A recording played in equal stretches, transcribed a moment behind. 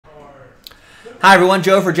Hi everyone,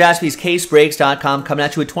 Joe for JaspysCaseBreaks.com coming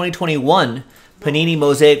at you with 2021 Panini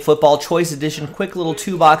Mosaic Football Choice Edition. Quick little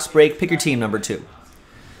two-box break. Pick your team number 2.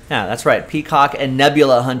 Yeah, that's right. Peacock and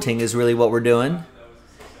Nebula hunting is really what we're doing.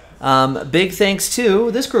 Big thanks to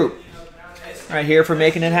this group right here for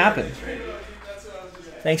making it happen.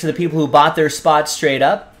 Thanks to the people who bought their spots straight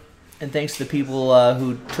up, and thanks to the people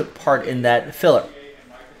who took part in that filler.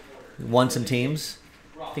 We won some teams.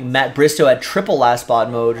 I think Matt Bristow had triple last spot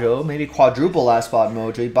mojo, maybe quadruple last spot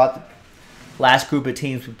mojo. He bought the last group of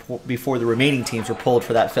teams before the remaining teams were pulled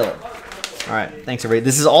for that filler. All right, thanks everybody.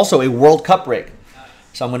 This is also a World Cup break.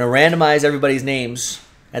 So I'm going to randomize everybody's names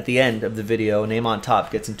at the end of the video. Name on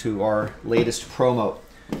top gets into our latest promo.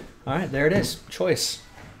 All right, there it is. Choice.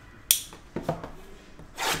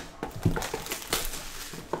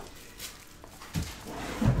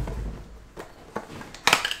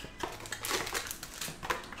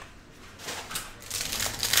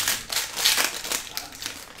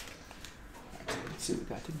 Let's see what we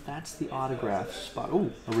got. That's the autograph spot.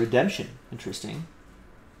 Oh, a redemption. Interesting.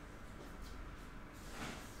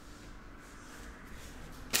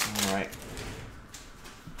 All right.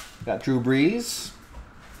 Got Drew Brees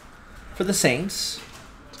for the Saints.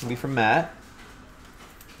 It's going to be from Matt.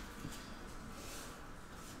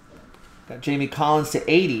 Got Jamie Collins to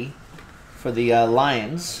 80 for the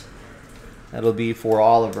Lions. That'll be for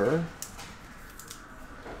Oliver.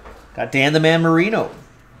 Got Dan the Man Marino.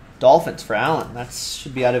 Dolphins for Allen. That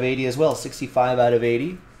should be out of 80 as well. 65 out of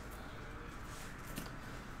 80.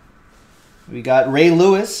 We got Ray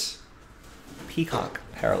Lewis. Peacock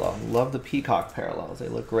parallel. Love the Peacock parallels. They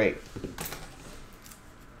look great.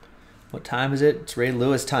 What time is it? It's Ray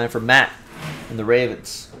Lewis time for Matt and the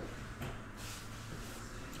Ravens.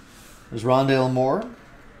 There's Rondale Moore.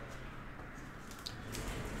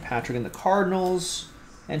 Patrick and the Cardinals.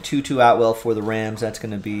 And Tutu Atwell for the Rams. That's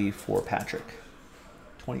going to be for Patrick.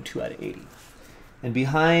 22 out of 80. And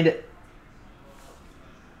behind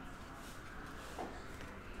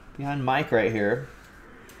Mike right here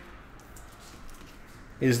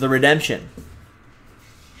is the redemption.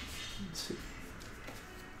 Let's see.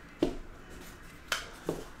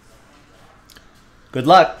 Good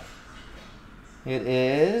luck. It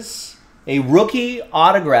is a rookie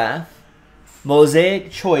autograph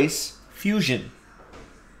Mosaic Choice Fusion.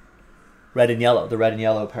 Red and yellow. The red and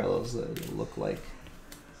yellow parallels that look like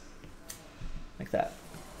that.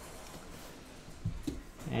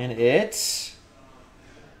 And it's,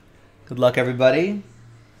 good luck everybody,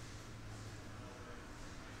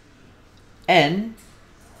 N.A.J.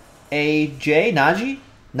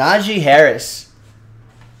 Najee Harris.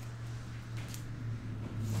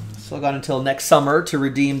 Still got until next summer to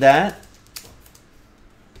redeem that.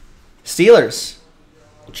 Steelers,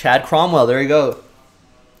 Chad Cromwell, there you go.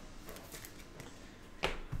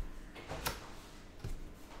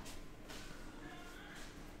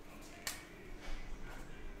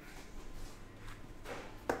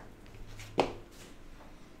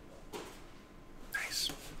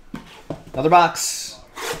 Another box.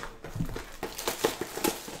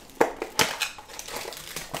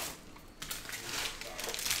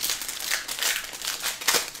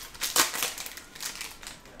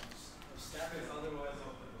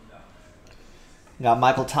 We got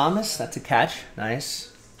Michael Thomas. That's a catch.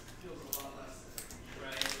 Nice.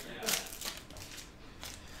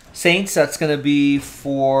 Saints. That's going to be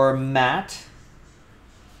for Matt.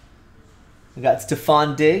 We got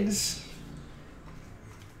Stephon Diggs.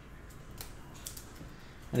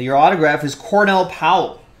 And your autograph is Cornell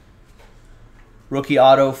Powell. Rookie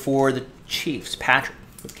auto for the Chiefs. Patrick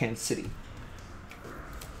with Kansas City.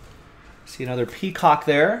 See another Peacock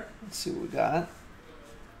there. Let's see what we got.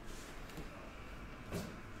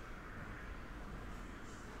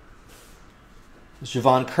 There's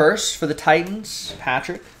Javon Curse for the Titans.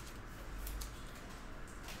 Patrick.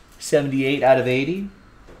 78 out of 80.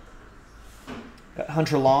 Got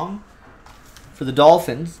Hunter Long for the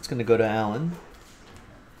Dolphins. It's going to go to Allen.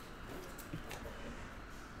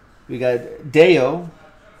 We got Deo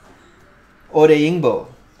Odeyingbo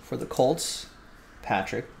for the Colts.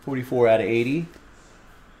 Patrick, 44 out of 80.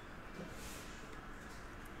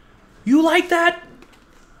 You like that?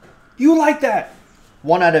 You like that?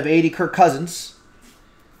 1 out of 80, Kirk Cousins.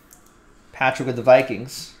 Patrick with the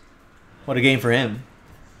Vikings. What a game for him.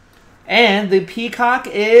 And the Peacock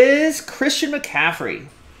is Christian McCaffrey.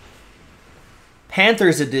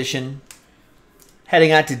 Panthers edition.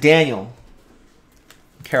 Heading out to Daniel.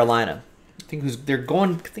 Carolina. I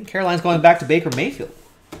think Carolina's going back to Baker Mayfield.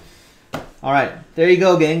 All right, there you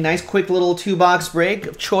go, gang. Nice quick little two-box break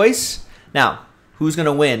of choice. Now, who's going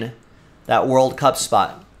to win that World Cup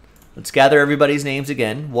spot? Let's gather everybody's names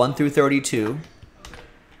again, 1 through 32.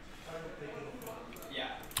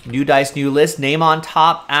 New dice, new list. Name on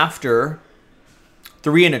top after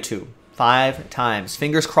 3 and a 2. 5 times.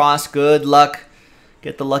 Fingers crossed. Good luck.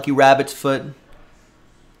 Get the lucky rabbit's foot,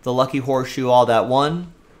 the lucky horseshoe, all that.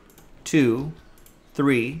 1, 2,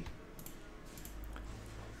 3,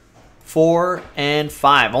 4, and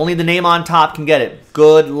 5. Only the name on top can get it.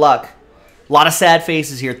 Good luck. A lot of sad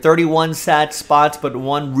faces here. 31 sad spots, but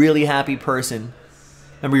one really happy person.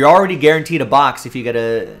 Remember, you're already guaranteed a box if you get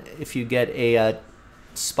a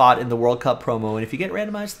spot in the World Cup promo, and if you get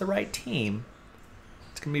randomized to the right team,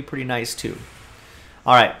 it's gonna be pretty nice too.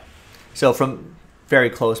 All right, so from very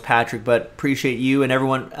close, Patrick, but appreciate you and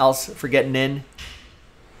everyone else for getting in.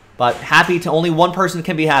 But happy to only one person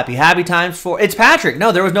can be happy. Happy times for it's Patrick.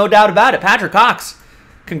 No, there was no doubt about it. Patrick Cox.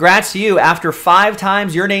 Congrats to you. After 5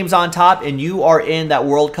 times, your name's on top, and you are in that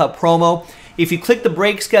World Cup promo. If you click the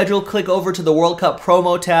break schedule, click over to the World Cup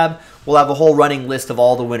promo tab. We'll have a whole running list of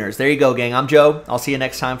all the winners. There you go, gang. I'm Joe. I'll see you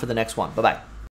next time for the next one. Bye-bye.